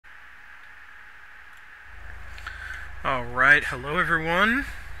Alright, hello everyone.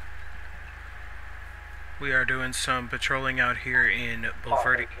 We are doing some patrolling out here in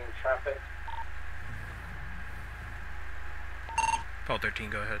Bulverde. Traffic. Paul 13,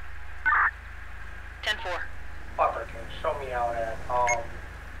 go ahead. 10-4. Paul 13, show me out at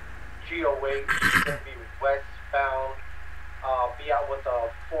GO8, gonna be westbound, be out with a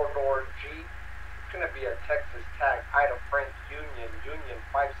 4-door Jeep. It's gonna be a Texas tag, Ida Frank Union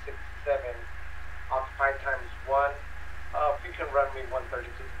 567, occupied times 1. If you can run me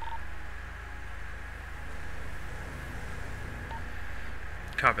 132.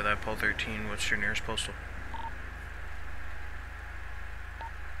 Copy that, Paul 13. What's your nearest postal?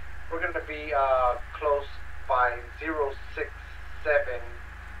 We're gonna be close by 067,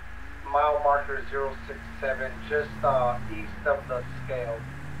 mile marker 067, just east of the scale.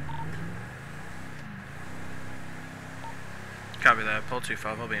 Copy that, Paul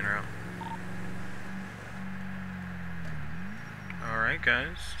 25. I'll be en route. Alright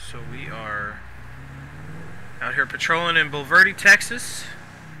guys, so we are out here patrolling in Bulverde, Texas.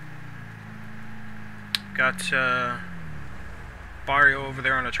 Got Barrio over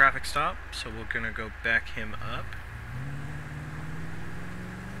there on a traffic stop, so we're gonna go back him up.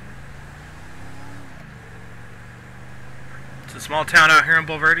 It's a small town out here in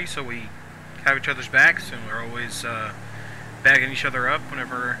Bulverde, so we have each other's backs, and we're always bagging each other up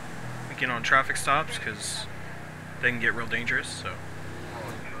whenever we get on traffic stops, because they can get real dangerous. So.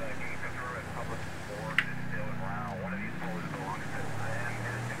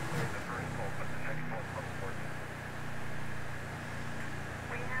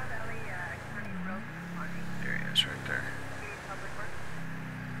 There he is, right there.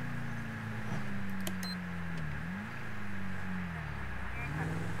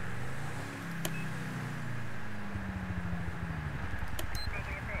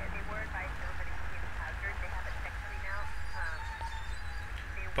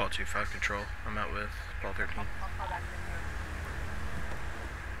 Ball 25 control. I'm out with ball 13.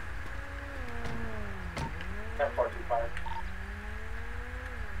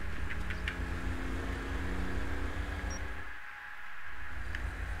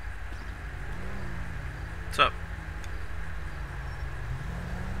 What's up?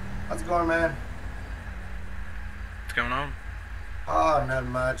 How's it going, man? What's going on? Oh, not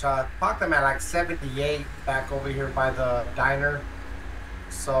much. Parked them at like 78 back over here by the diner.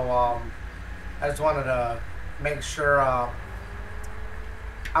 So, I just wanted to make sure, I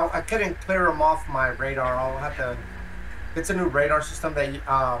couldn't clear them off my radar. I'll have to, it's a new radar system that,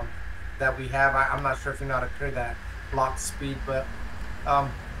 that we have. I'm not sure if you know how to clear that lock speed, but, I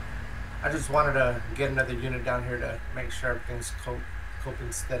just wanted to get another unit down here to make sure everything's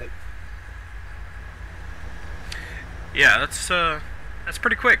copacetic. Yeah, that's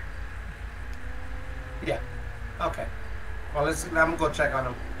pretty quick. Yeah. Okay. Well, I'm gonna go check on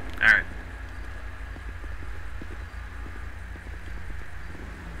them. All right.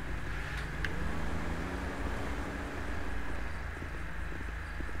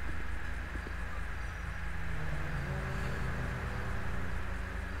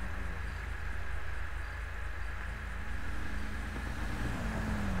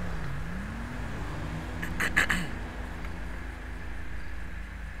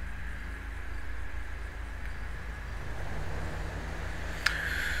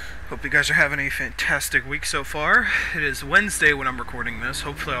 Hope you guys are having a fantastic week so far. It is Wednesday when I'm recording this.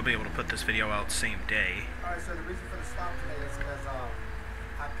 Hopefully I'll be able to put this video out same day. Alright, so the reason for the stop today is because I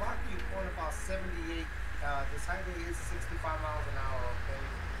clocked you going about 78. This highway is 65 miles an hour, okay?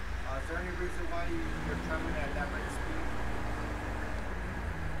 Is there any reason why you're traveling at that rate of speed?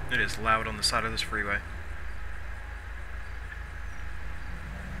 It is loud on the side of this freeway.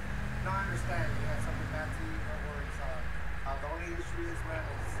 No, I understand. You had something bad to you, no worries. The only issue is, man,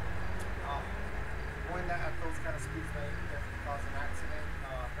 is going that at those kind of speeds may definitely cause an accident,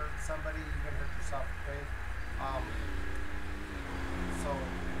 hurt somebody, even hurt yourself, okay? So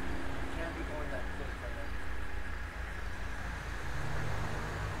you can't be going that quick, brother.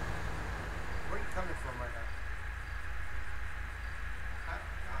 Where are you coming from right now?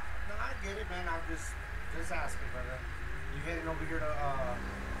 No, I get it, man. I'm just asking, brother. You heading over here to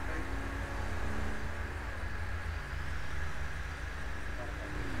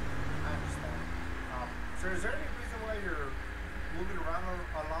so is there any reason why you're moving around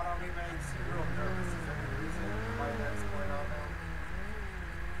a lot on me, man? You seem real nervous. Is there any reason why that's going on now?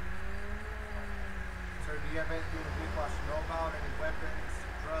 So do you have anything the people I should know about? Any weapons,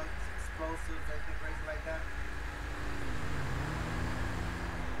 drugs, explosives, anything crazy like that?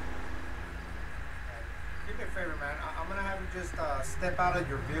 do me a favor, man. I'm gonna have you just step out of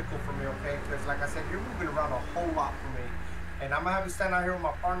your vehicle for me, okay? Because like I said, you're moving around a whole lot for me, and I'm gonna have you stand out here with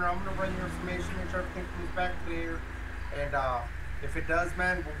my partner. I'm gonna run your information, make sure everything comes back clear, and if it does,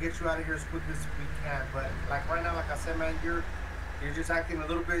 man, we'll get you out of here as quickly as we can. But like right now, like I said, man, you're just acting a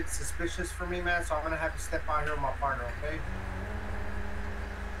little bit suspicious for me, man. So I'm gonna have you step out here with my partner, okay?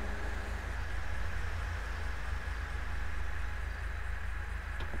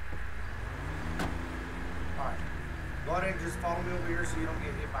 All right. Go ahead and just follow me over here so you don't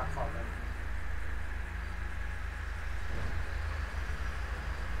get hit by a car, man.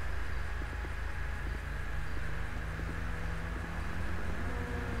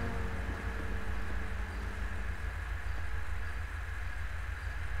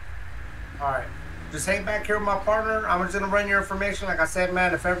 All right, just hang back here with my partner. I'm just gonna run your information. Like I said,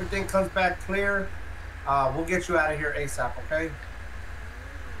 man, if everything comes back clear, we'll get you out of here ASAP, okay?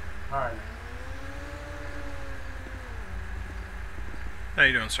 All right. How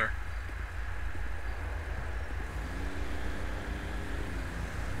you doing, sir?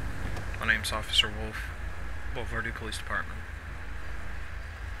 My name's Officer Wolf, Bulverde Police Department.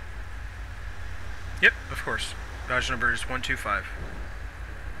 Yep, of course. Badge number is 125.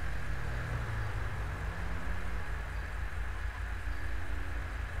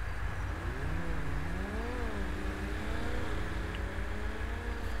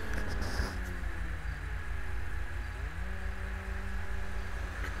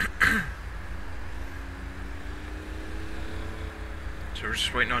 So we're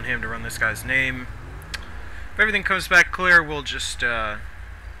just waiting on him to run this guy's name. If everything comes back clear, we'll just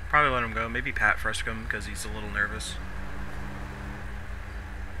probably let him go. Maybe pat frisk him because he's a little nervous.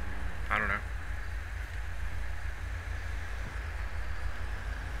 I don't know.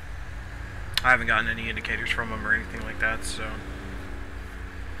 I haven't gotten any indicators from him or anything like that, so...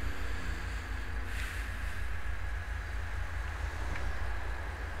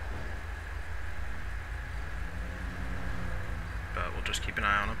 But we'll just keep an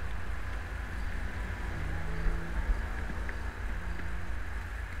eye on him.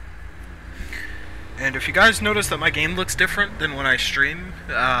 And if you guys notice that my game looks different than when I stream,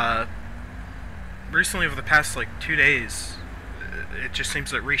 recently over the past like 2 days, it just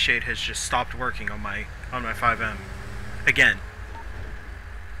seems that reshade has just stopped working on my 5M again.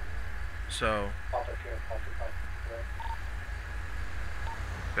 So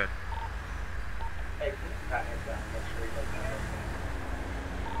good. Hey, pat him down. Make sure he doesn't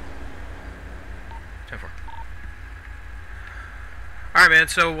have 10-4. All right, man.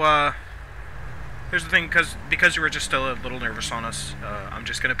 So here's the thing, because you were just still a little nervous on us, I'm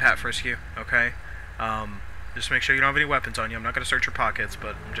just gonna pat frisk you, okay? Just make sure you don't have any weapons on you. I'm not gonna search your pockets,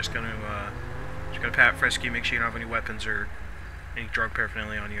 but I'm just gonna pat frisk you, make sure you don't have any weapons or any drug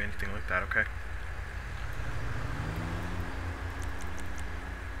paraphernalia on you, anything like that, okay?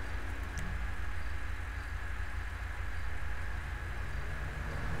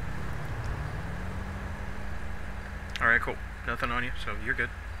 All right, cool. Nothing on you, so you're good.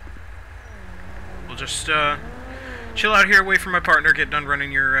 We'll just chill out here, wait for my partner, get done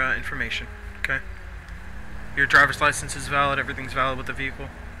running your information, okay? Your driver's license is valid, everything's valid with the vehicle?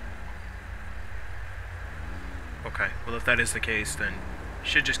 Okay, well if that is the case, then you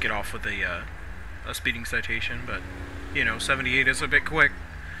should just get off with a speeding citation, but, you know, 78 is a bit quick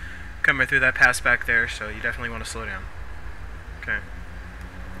coming through that pass back there, so you definitely want to slow down. Okay.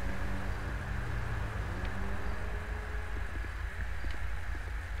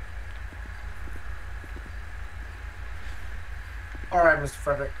 All right, Mr.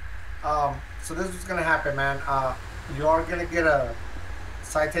 Frederick. So this is gonna happen, man. You are gonna get a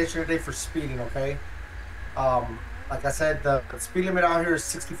citation today for speeding, okay? Like I said, the speed limit out here is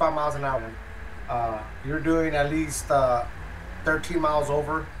 65 miles an hour. You're doing at least 13 miles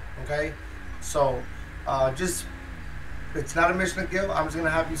over, okay? So just, it's not a mission of guilt. I'm just gonna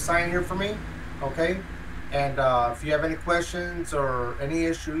have you sign here for me, okay? And if you have any questions or any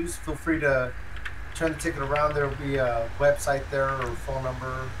issues, feel free to turn the ticket around. There will be a website there or a phone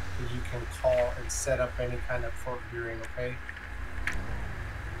number that you can call and set up any kind of court hearing, okay?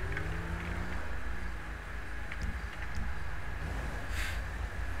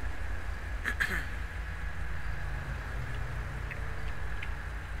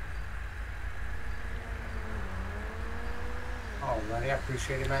 Alrighty, I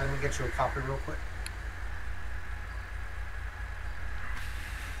appreciate it, man. Let me get you a copy real quick.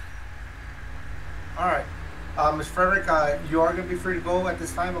 Alright. Ms. Frederick, you are going to be free to go at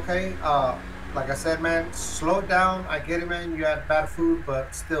this time, okay? Like I said, man, slow it down. I get it, man. You had bad food,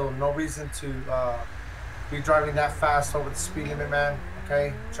 but still, no reason to be driving that fast over the speed limit, man.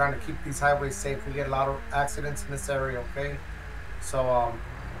 okay? Trying to keep these highways safe. We get a lot of accidents in this area, okay? So,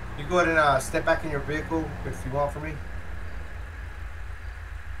 you go ahead and step back in your vehicle if you want for me.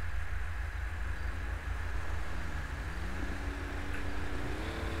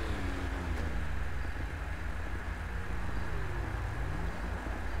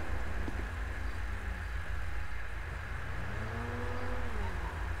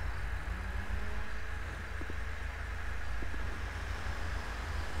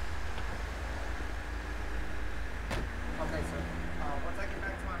 Okay, sir. Once I get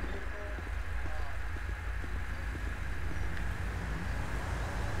back to my vehicle,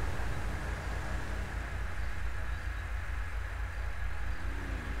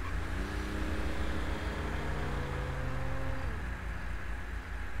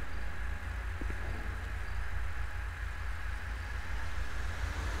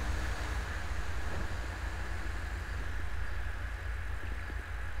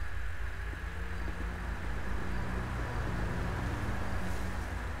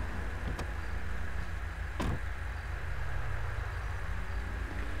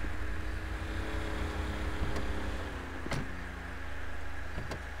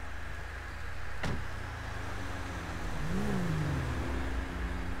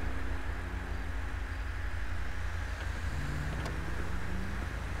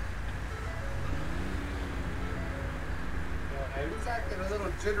 it was acting a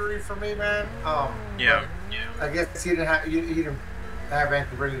little jittery for me, man. Yeah. I guess he didn't have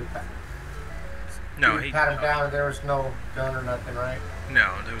anything really to pat. No, he pat him down. There was no gun or nothing, right?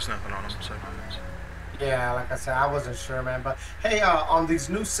 No, there was nothing on him. So. Yeah, like I said, I wasn't sure, man. But hey, on these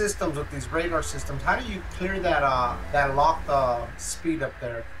new systems with these radar systems, how do you clear that that locked speed up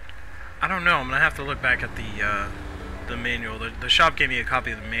there? I don't know. I'm gonna have to look back at the manual. The shop gave me a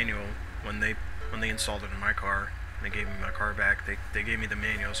copy of the manual when they installed it in my car. They gave me my car back. They gave me the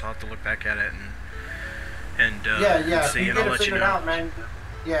manual, so I'll have to look back at it and yeah. see, You and I'll get it let you figured know. out, man.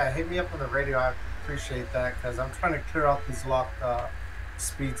 Yeah, hit me up on the radio. I appreciate that because I'm trying to clear out these locked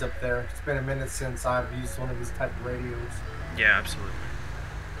speeds up there. It's been a minute since I've used one of these type of radios. Yeah, absolutely.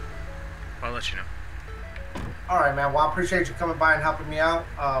 I'll let you know. All right, man. Well, I appreciate you coming by and helping me out.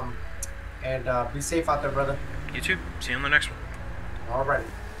 And be safe out there, brother. You too. See you on the next one. All right.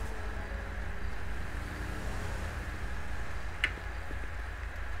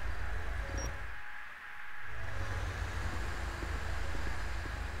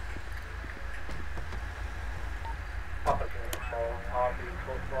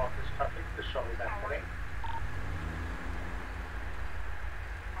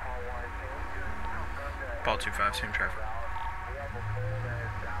 Ball 2-5, same traffic.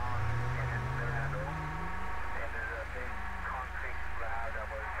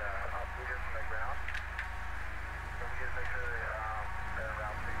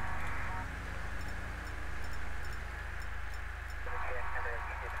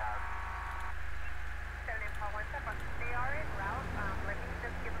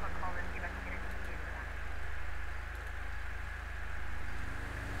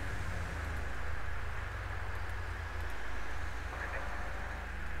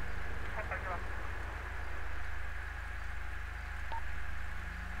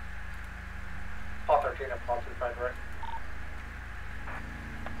 Paul 13 and Paul 25, right?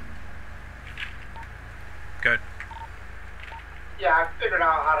 Good. Yeah, I figured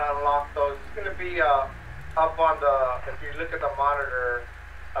out how to unlock those. It's going to be up on the, if you look at the monitor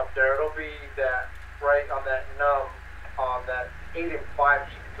up there, it'll be that right on that num, on that 8 and 5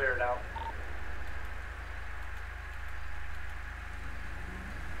 should clear it out.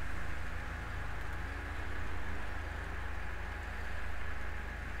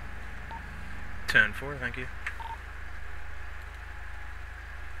 Ten 4, thank you.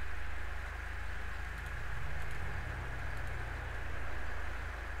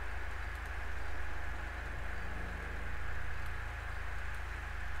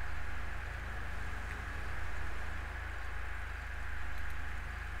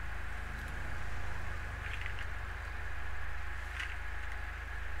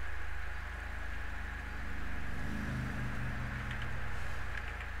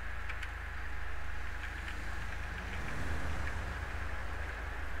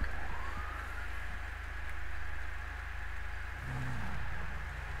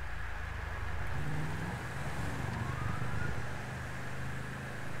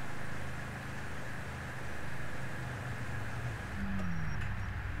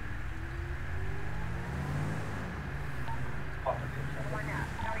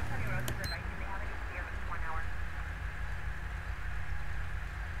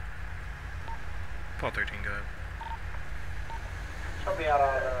 Paul 13, go ahead. Show me out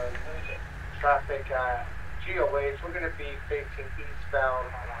on traffic at GOH. We're going to be facing eastbound.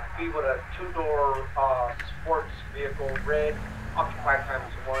 Be with a two-door sports vehicle, red, occupied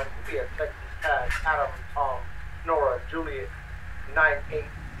times 1. It'll be a Texas tag, Adam, Tom, Nora, Juliet, 980.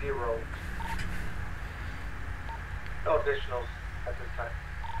 No additionals at this time.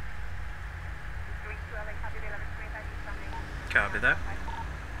 Copy that.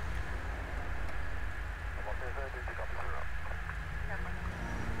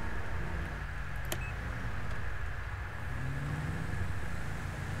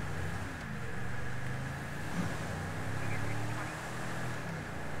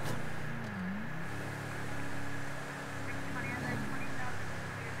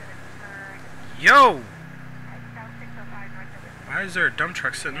 Yo! Why is there a dump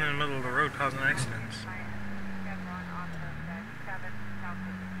truck sitting in the middle of the road causing accidents?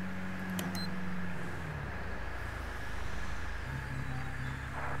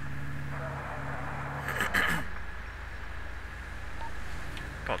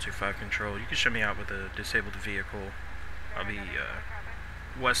 Paul 2-5 control. You can shut me out with a disabled vehicle. I'll be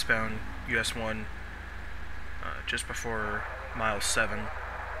westbound US 1 just before mile 7.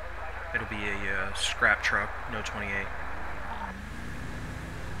 It'll be a scrap truck, no 28.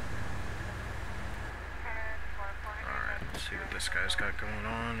 Alright, let's see what this guy's got going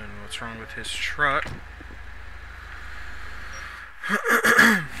on and what's wrong with his truck.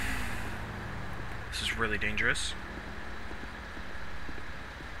 This is really dangerous.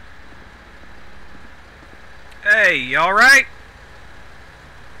 Hey, you alright?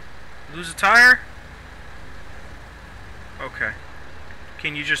 Lose a tire? Okay.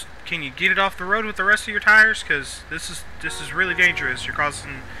 Can you get it off the road with the rest of your tires? Cause this is really dangerous. You're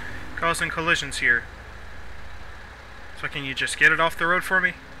causing collisions here. So can you just get it off the road for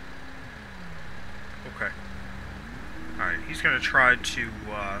me? Okay. Alright, he's gonna try to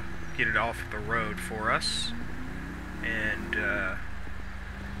get it off the road for us. And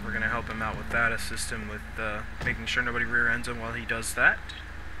we're gonna help him out with that, assist him with making sure nobody rear ends him while he does that.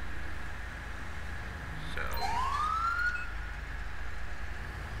 So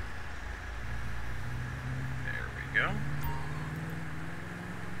there we go.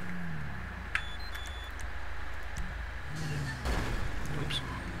 Oops.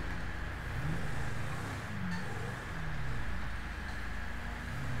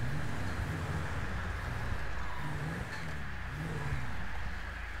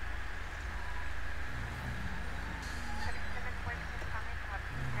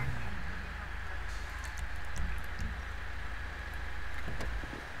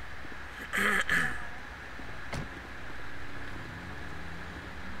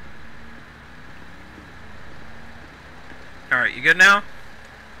 Alright, you good now?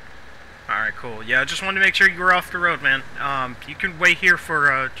 Alright, cool. Yeah, I just wanted to make sure you were off the road, man. You can wait here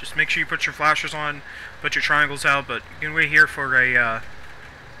for, just make sure you put your flashers on, put your triangles out, but you can wait here for a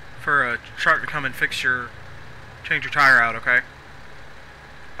truck to come and change your tire out, okay?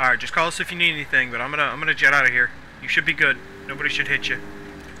 Alright, just call us if you need anything, but I'm gonna jet out of here. You should be good. Nobody should hit you.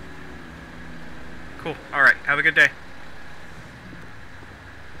 Cool. Alright, have a good day.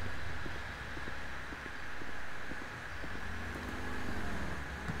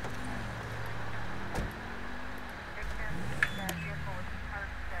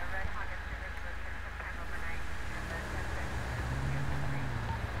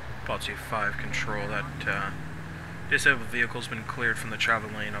 Paul 2-5 control. That disabled vehicle's been cleared from the travel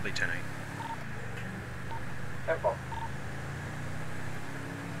lane. I'll be 10-8. Tempo.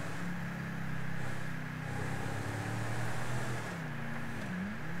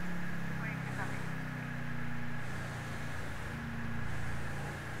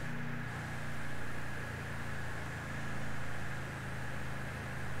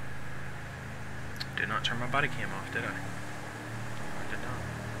 Did not turn my body cam off, did I? I did not.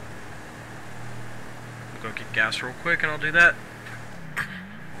 I'll go get gas real quick and I'll do that.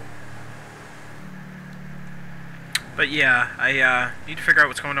 But yeah, I need to figure out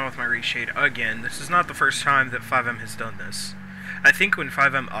what's going on with my reshade again. This is not the first time that FiveM has done this. I think when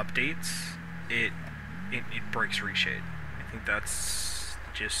FiveM updates, it breaks reshade. I think that's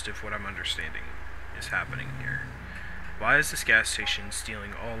the gist of what I'm understanding is happening here. Why is this gas station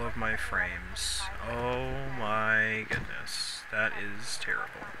stealing all of my frames? Oh my goodness. That is terrible.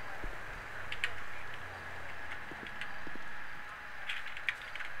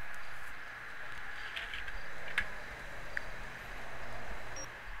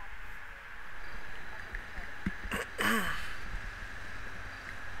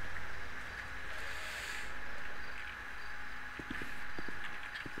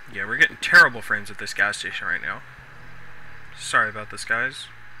 Yeah, we're getting terrible frames at this gas station right now. Sorry about this, guys.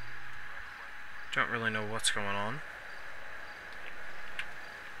 Don't really know what's going on.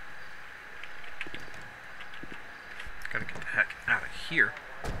 Gotta get the heck out of here.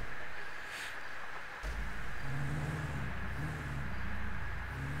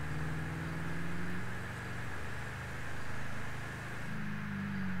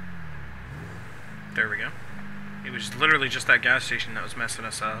 There we go. It was literally just that gas station that was messing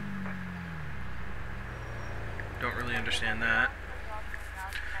us up. Don't really understand that.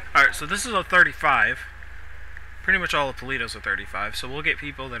 Alright, so this is a 35. Pretty much all of Toledo's a 35, so we'll get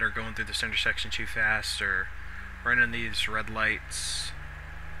people that are going through this intersection too fast or running these red lights,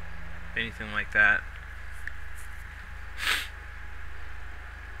 anything like that.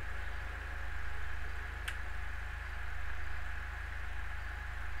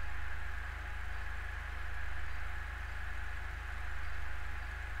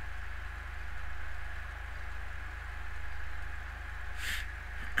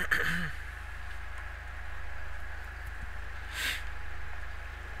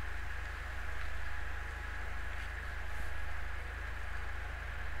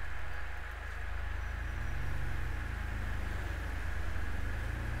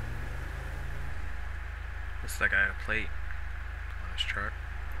 Looks like I had a plate on his truck.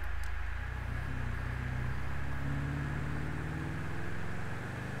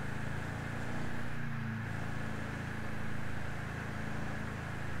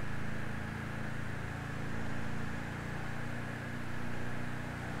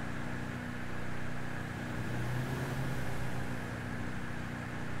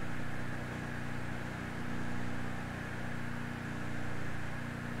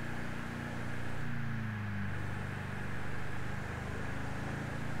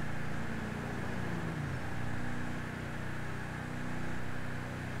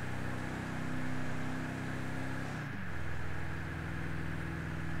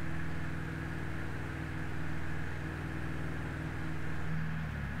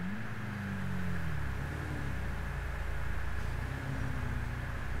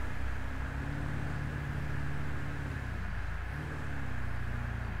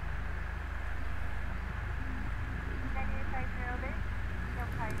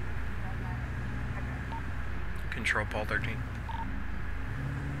 Control Paul 13.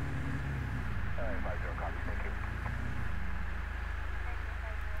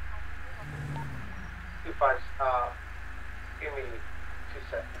 Two five, give me 2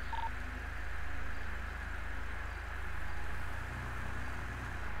 seconds.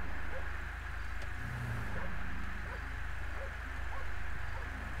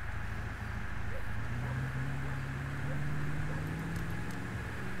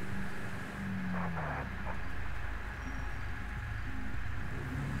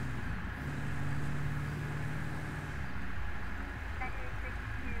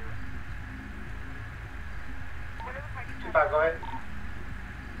 Go ahead.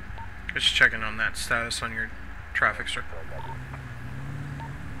 Just checking on that status on your traffic, sir.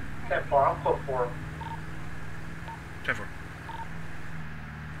 10-4, I'll put 4. 10-4.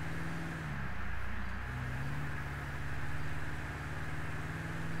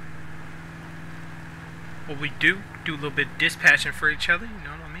 Well, we do a little bit of dispatching for each other, you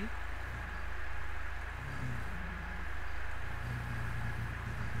know what I mean?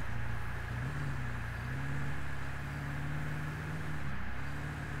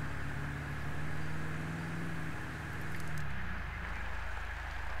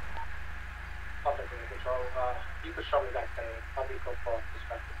 You can show me that thing. I'll be go for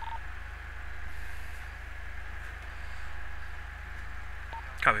perspective.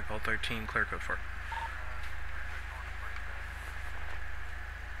 Copy, Paul 13, clear code 4.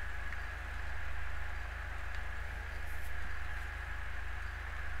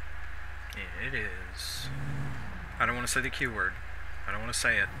 It is. I don't want to say the Q word. I don't want to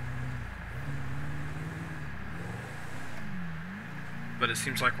say it. But it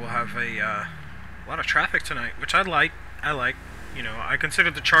seems like we'll have a lot of traffic tonight, which I like. You know, I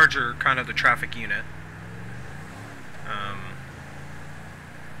consider the Charger kind of the traffic unit.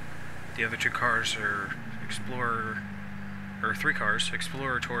 The other 2 cars are Explorer, or 3 cars,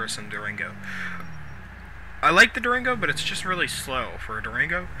 Explorer, Taurus, and Durango. I like the Durango, but it's just really slow for a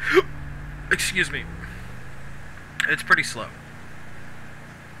Durango. Excuse me. It's pretty slow.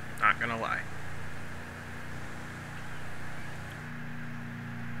 Not gonna lie.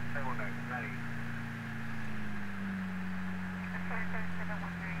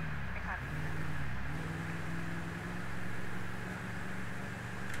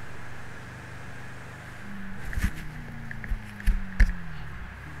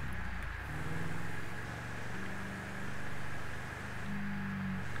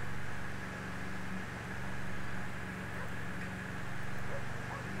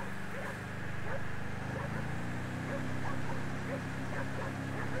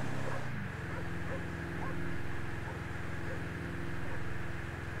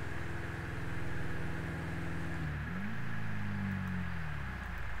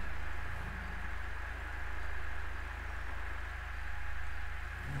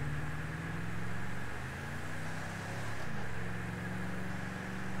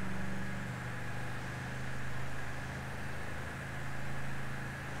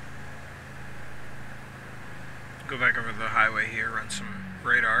 go back over the highway here, run some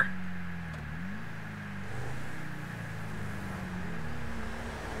radar.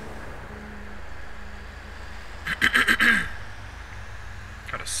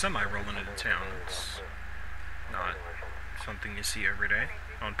 Got a semi rolling into town. It's not something you see every day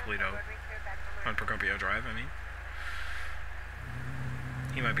on Procopio Drive, I mean.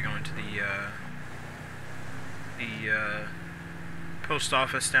 He might be going to the post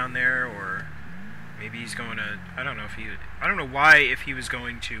office down there, or maybe he's going to, I don't know why, if he was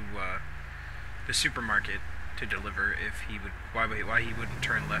going to the supermarket to deliver, if he would, why he wouldn't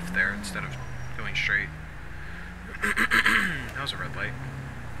turn left there instead of going straight. That was a red light.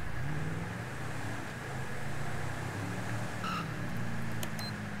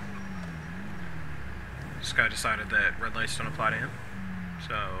 This guy decided that red lights don't apply to him,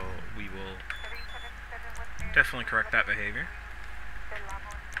 so we will definitely correct that behavior.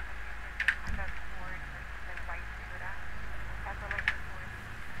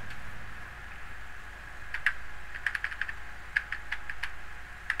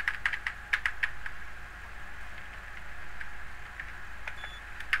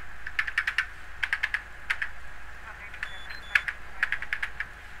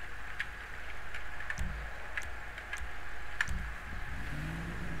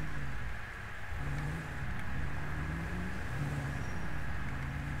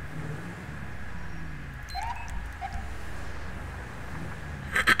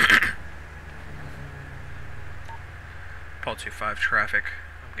 Paul 25 traffic.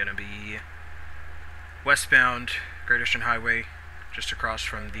 I'm gonna be westbound Great Eastern Highway, just across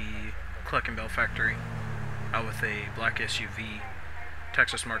from the Cluck and Bell factory, out with a black SUV,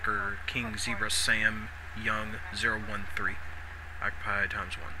 Texas marker King Zebra Sam Young 013, occupied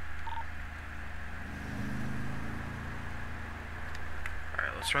 ×1.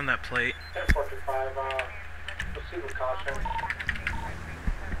 Alright, let's run that plate. 1045, proceed with caution.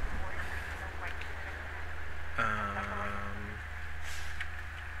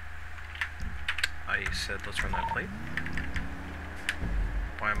 I said let's run that plate.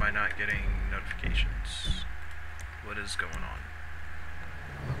 Why am I not getting notifications? What is going on?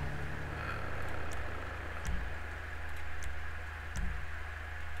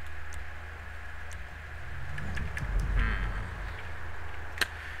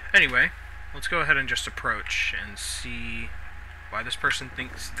 Anyway, let's go ahead and just approach and see why this person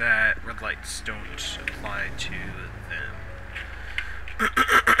thinks that red lights don't apply to them.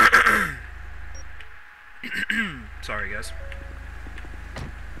 Sorry, guys.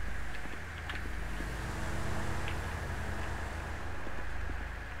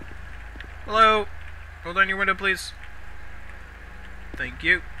 Hello? Roll down your window, please. Thank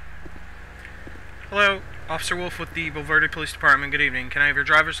you. Hello? Officer Wolf with the Bulverde Police Department. Good evening. Can I have your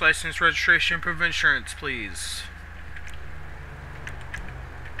driver's license, registration, proof of insurance, please?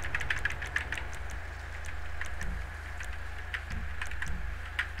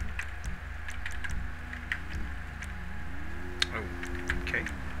 Okay.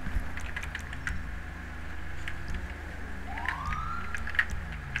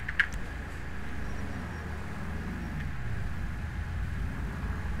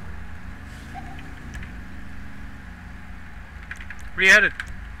 Where you headed?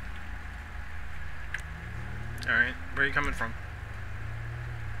 Alright, where are you coming from?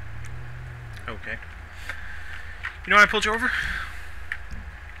 Okay. You know why I pulled you over?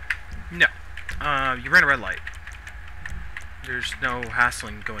 No. You ran a red light. There's no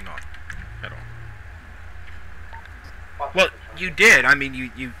hassling going on at all. Well, you did. I mean,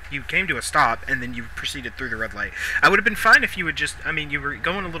 you came to a stop and then you proceeded through the red light. I would have been fine if you would just, I mean, you were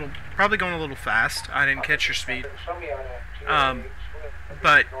probably going a little fast. I didn't catch your speed.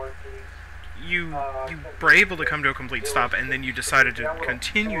 But you were able to come to a complete stop and then you decided to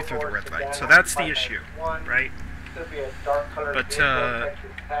continue through the red light. So that's the issue, right? But,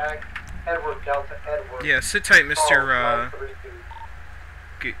 yeah, sit tight, Mr.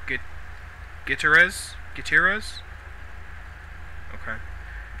 Gutierrez? Okay.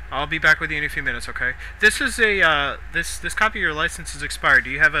 I'll be back with you in a few minutes, okay? This is a, this copy of your license is expired. Do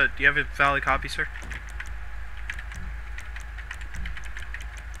you have a valid copy, sir?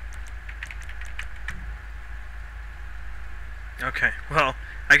 Okay, well,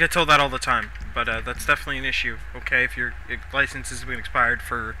 I get told that all the time, but that's definitely an issue, okay, if your license has been expired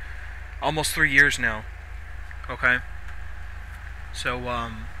for almost 3 years now, okay? So,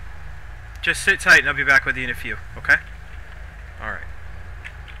 just sit tight and I'll be back with you in a few, okay? Alright.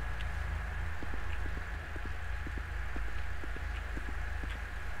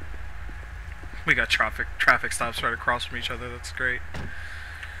 We got traffic stops right across from each other, that's great.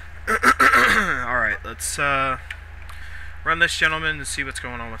 Alright, let's run this gentleman and see what's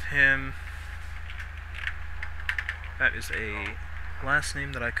going on with him. That is a last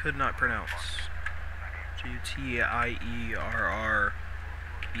name that I could not pronounce. Gutierrez.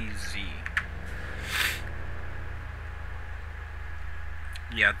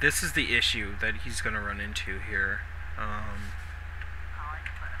 Yeah, this is the issue that he's going to run into here.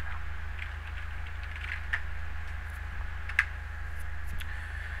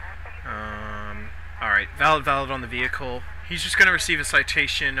 Alright, valid on the vehicle. He's just going to receive a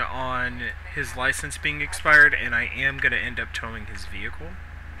citation on his license being expired, and I am going to end up towing his vehicle.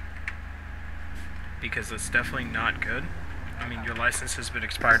 Because that's definitely not good. I mean, your license has been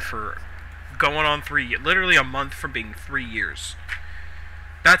expired for going on literally a month from being 3 years.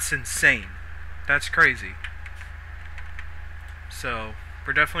 That's insane. That's crazy. So,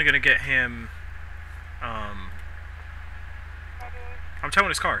 we're definitely going to get him, I'm towing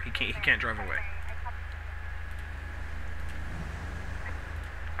his car. He can't drive away.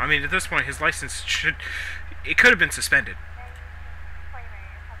 I mean, at this point, his license it could have been suspended.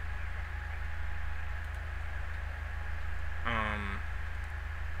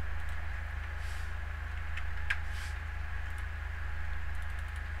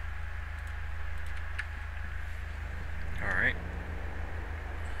 Alright.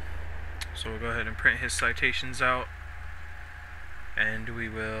 So we'll go ahead and print his citations out. And we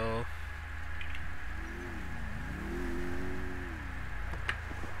will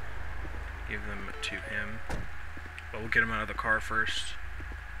give them to him. But we'll get him out of the car first.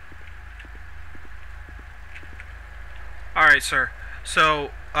 Alright, sir.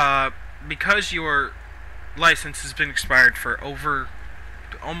 So, because your license has been expired for over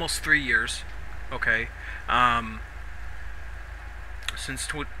almost 3 years, okay, since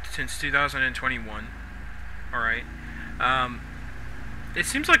 2021, alright, it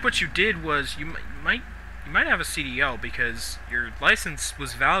seems like what you did was you might have a CDL because your license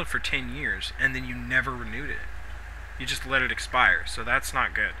was valid for 10 years and then you never renewed it. You just let it expire, so that's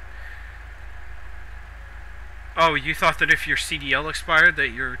not good. Oh, you thought that if your CDL expired that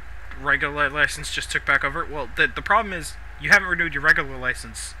your regular license just took back over? Well, the problem is you haven't renewed your regular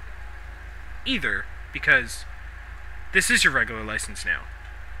license either, because this is your regular license now.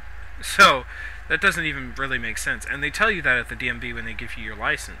 So that doesn't even really make sense. And they tell you that at the DMV when they give you your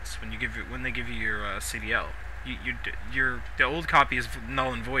license, when they give you your CDL. The old copy is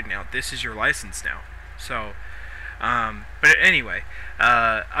null and void now. This is your license now. So, but anyway,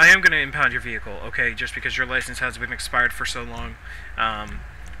 I am going to impound your vehicle, okay? Just because your license has been expired for so long.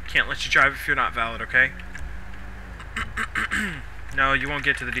 Can't let you drive if you're not valid, okay? No, you won't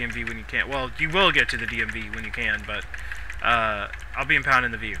get to the DMV when you can't. Well, you will get to the DMV when you can, but I'll be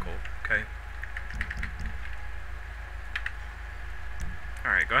impounding the vehicle, okay?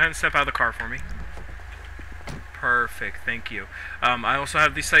 Alright, go ahead and step out of the car for me. Perfect, thank you. I also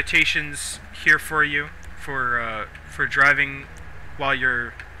have these citations here for you for driving while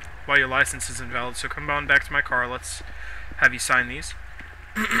your license is invalid. So come on back to my car. Let's have you sign these.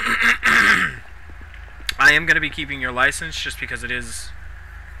 I am going to be keeping your license just because it is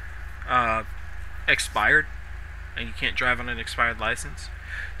expired, and you can't drive on an expired license.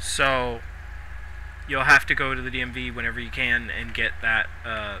 So you'll have to go to the DMV whenever you can and get that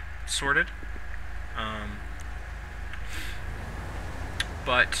sorted.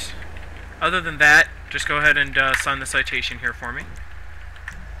 But other than that, just go ahead and sign the citation here for me.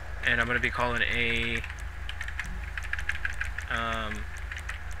 And I'm going to be calling a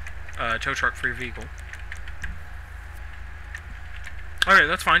tow truck for your vehicle. Alright,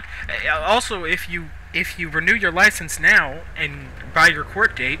 that's fine. Also, if you renew your license now and by your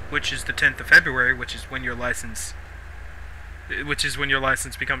court date, which is the 10th of February, which is when your license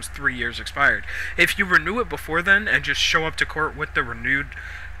becomes 3 years expired. If you renew it before then and just show up to court with the renewed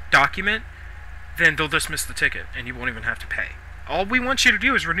document, then they'll dismiss the ticket and you won't even have to pay. All we want you to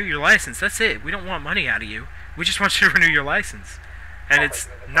do is renew your license. That's it. We don't want money out of you. We just want you to renew your license. And it's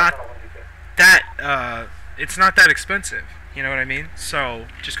not that expensive. You know what I mean? So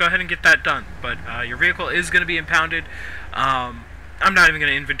just go ahead and get that done. But your vehicle is going to be impounded. I'm not even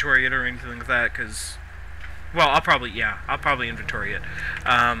going to inventory it or anything like that because, well, I'll probably inventory it.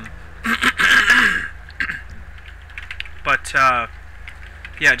 But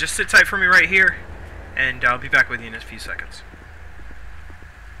yeah, just sit tight for me right here, and I'll be back with you in a few seconds.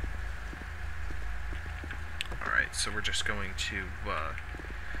 Alright, so we're just going to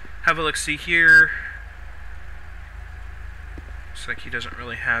have a look-see here. Looks like he doesn't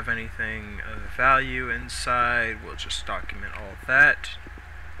really have anything of value inside. We'll just document all of that.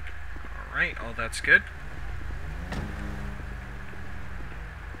 Alright, all that's good.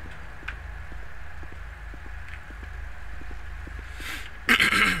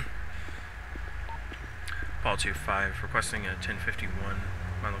 Paul 2-5, requesting a 1051,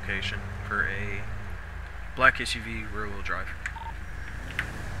 my location, for a black SUV rear-wheel drive.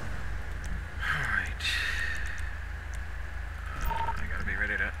 Alright. I gotta be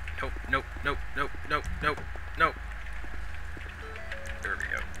ready to... Nope. Nope. There we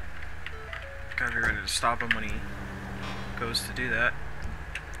go. Gotta be ready to stop him when he goes to do that.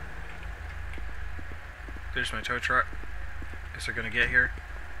 There's my tow truck. Is it gonna get here?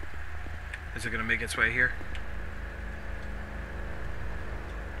 Is it gonna make its way here?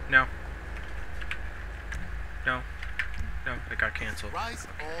 No. No, it got canceled.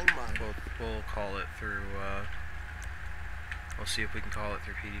 We'll call it through, we'll see if we can call it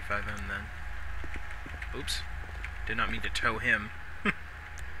through PD5M then. Oops. Did not mean to tow him.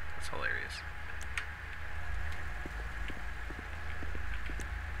 That's hilarious.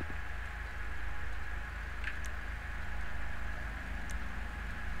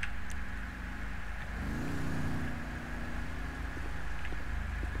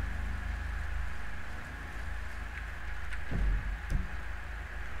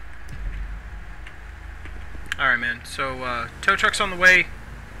 Alright, man. So, tow truck's on the way,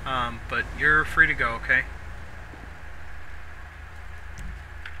 but you're free to go, okay?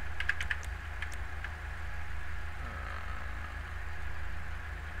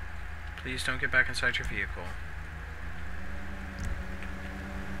 Please don't get back inside your vehicle.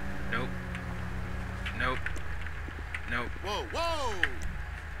 Nope. Whoa!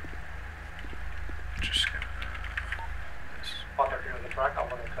 Just gonna... Father, here on the track, I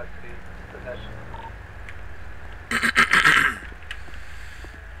want to custody possession.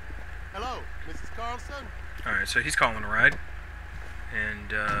 Hello, Mrs. Carlson? Alright, so he's calling a ride.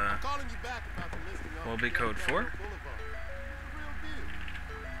 And, I'm calling you back about the listing on will be code 4. Boulevard.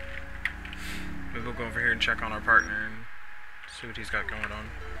 Maybe we'll go over here and check on our partner and see what he's got going on.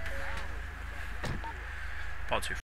 Paul 2.